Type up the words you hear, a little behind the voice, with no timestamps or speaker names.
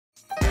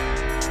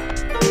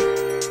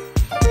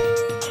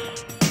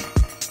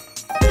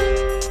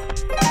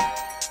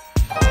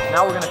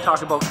Now we're going to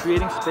talk about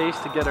creating space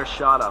to get our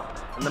shot up.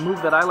 And the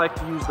move that I like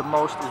to use the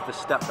most is the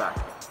step back.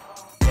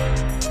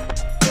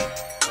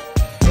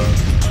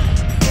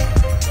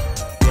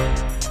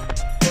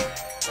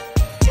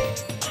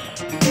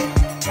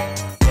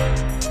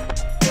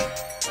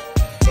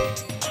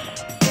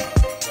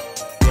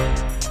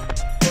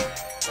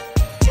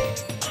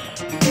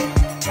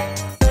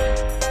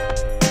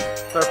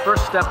 So our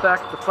first step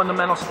back, the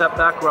fundamental step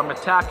back, where I'm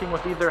attacking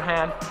with either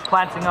hand,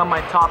 planting on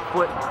my top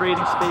foot,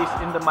 creating space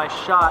into my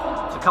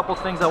shot. There's a couple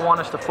things I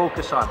want us to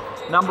focus on.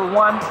 Number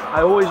one,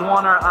 I always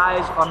want our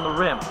eyes on the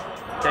rim.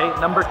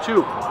 Okay. Number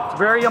two, it's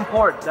very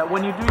important that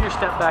when you do your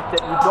step back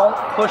that you don't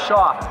push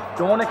off,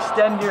 don't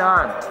extend your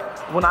arm.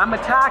 When I'm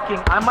attacking,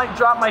 I might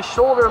drop my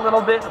shoulder a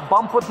little bit,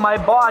 bump with my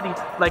body,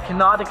 but I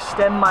cannot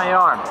extend my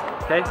arm.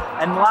 Okay.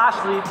 And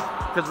lastly,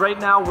 because right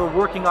now we're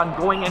working on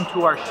going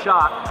into our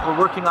shot, we're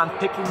working on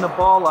picking the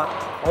ball up.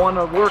 I want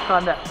to work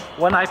on that.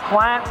 When I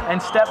plant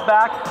and step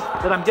back,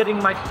 that I'm getting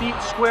my feet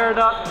squared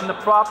up in the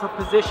proper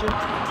position.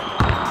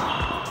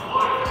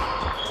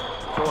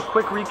 So a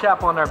quick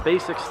recap on our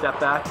basic step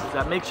back is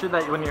that make sure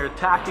that when you're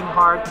attacking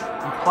hard,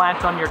 you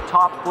plant on your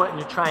top foot and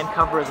you try and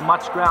cover as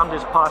much ground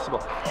as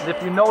possible. And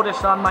if you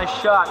notice on my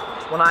shot,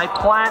 when I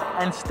plant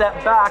and step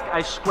back,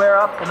 I square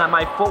up and then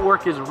my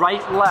footwork is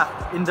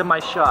right-left into my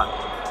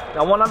shot.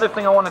 Now one other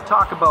thing I want to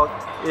talk about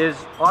is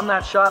on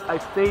that shot I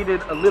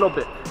faded a little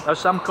bit. Now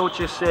some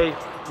coaches say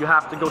you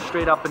have to go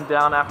straight up and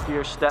down after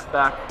your step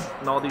back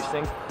and all these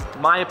things.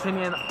 In my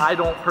opinion, I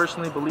don't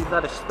personally believe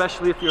that,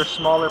 especially if you're a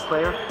smaller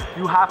player.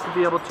 You have to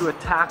be able to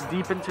attack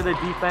deep into the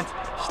defense,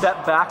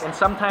 step back, and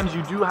sometimes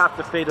you do have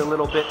to fade a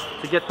little bit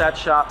to get that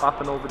shot up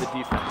and over the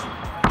defense.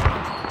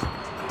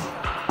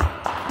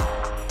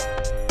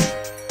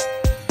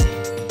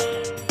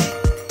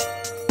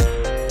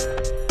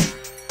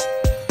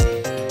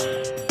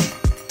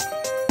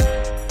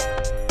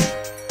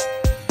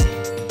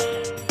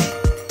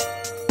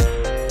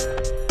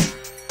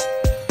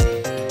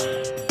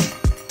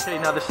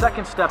 Now the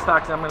second step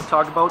back that I'm going to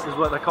talk about is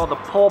what I call the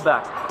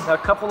pullback. Now a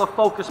couple of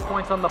focus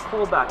points on the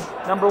pullback.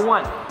 Number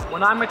one,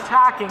 when I'm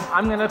attacking,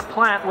 I'm going to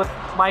plant with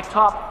my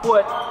top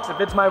foot.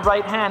 If it's my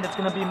right hand, it's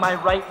going to be my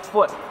right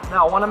foot.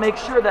 Now I want to make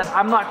sure that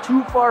I'm not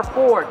too far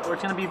forward, or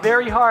it's going to be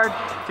very hard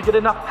to get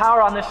enough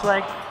power on this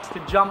leg to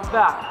jump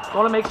back. So I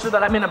want to make sure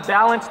that I'm in a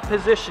balanced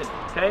position,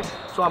 okay?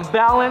 So I'm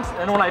balanced,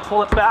 and when I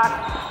pull it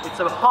back, it's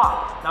a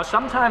hop. Now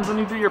sometimes when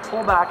you do your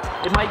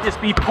pullback, it might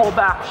just be pull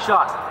back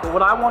shot. But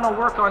what I want to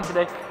work on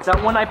today is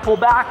that when I pull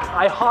back,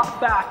 I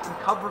hop back and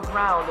cover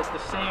ground at the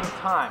same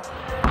time.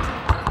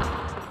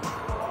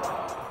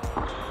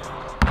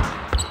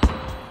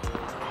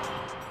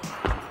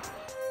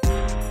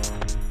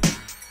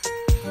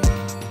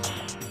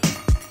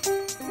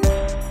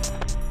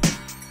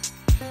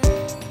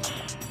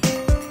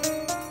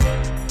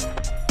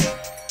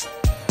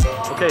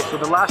 Okay, so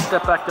the last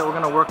step back that we're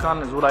going to work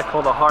on is what I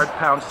call the hard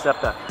pound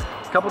step back.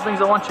 A couple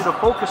things I want you to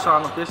focus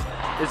on with this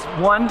is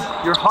one,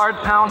 your hard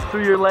pound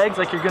through your legs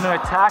like you're going to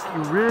attack.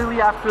 You really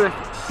have to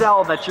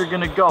sell that you're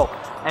going to go.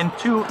 And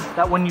two,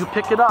 that when you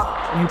pick it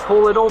up and you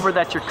pull it over,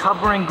 that you're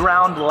covering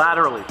ground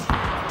laterally.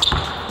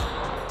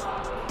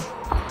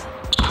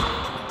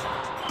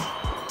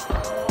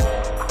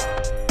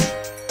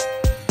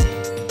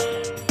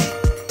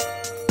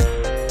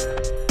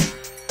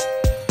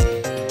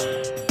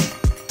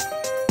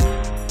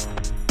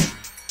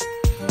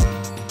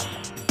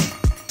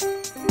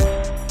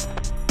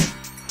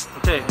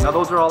 Okay, now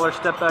those are all our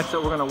step backs that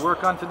we're going to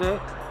work on today.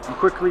 I'm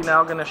quickly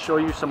now going to show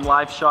you some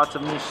live shots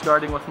of me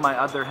starting with my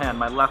other hand,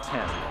 my left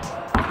hand.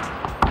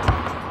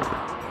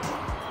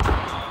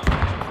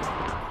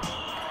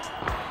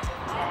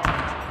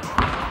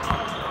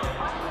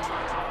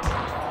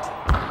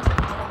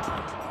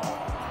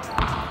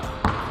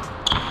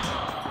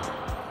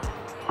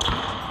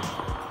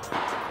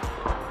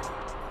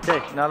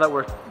 Okay, now that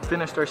we're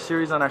finished our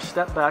series on our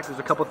step back, there's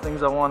a couple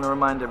things I want to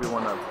remind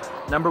everyone of.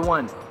 Number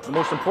one, the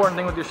most important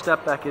thing with your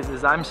step back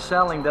is I'm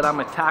selling that I'm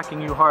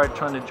attacking you hard,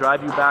 trying to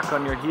drive you back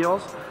on your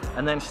heels,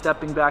 and then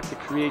stepping back to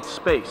create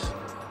space.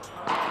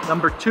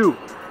 Number two,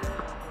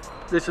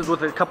 this is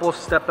with a couple of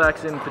step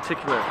backs in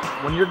particular.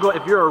 When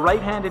if you're a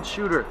right-handed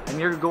shooter and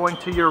you're going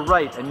to your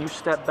right and you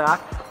step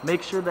back,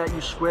 make sure that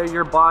you square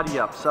your body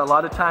up. So a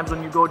lot of times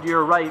when you go to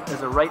your right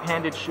as a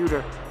right-handed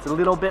shooter, it's a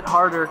little bit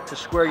harder to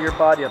square your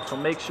body up. So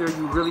make sure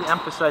you really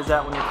emphasize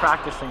that when you're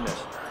practicing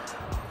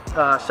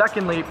this.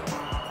 Secondly,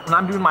 when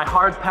I'm doing my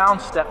hard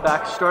pound step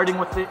back, starting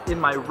with it in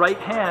my right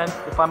hand,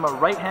 if I'm a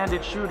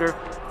right-handed shooter,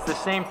 it's the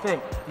same thing.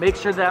 Make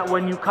sure that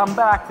when you come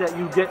back that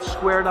you get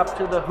squared up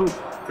to the hoop,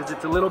 because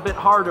it's a little bit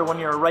harder when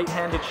you're a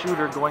right-handed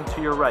shooter going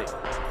to your right.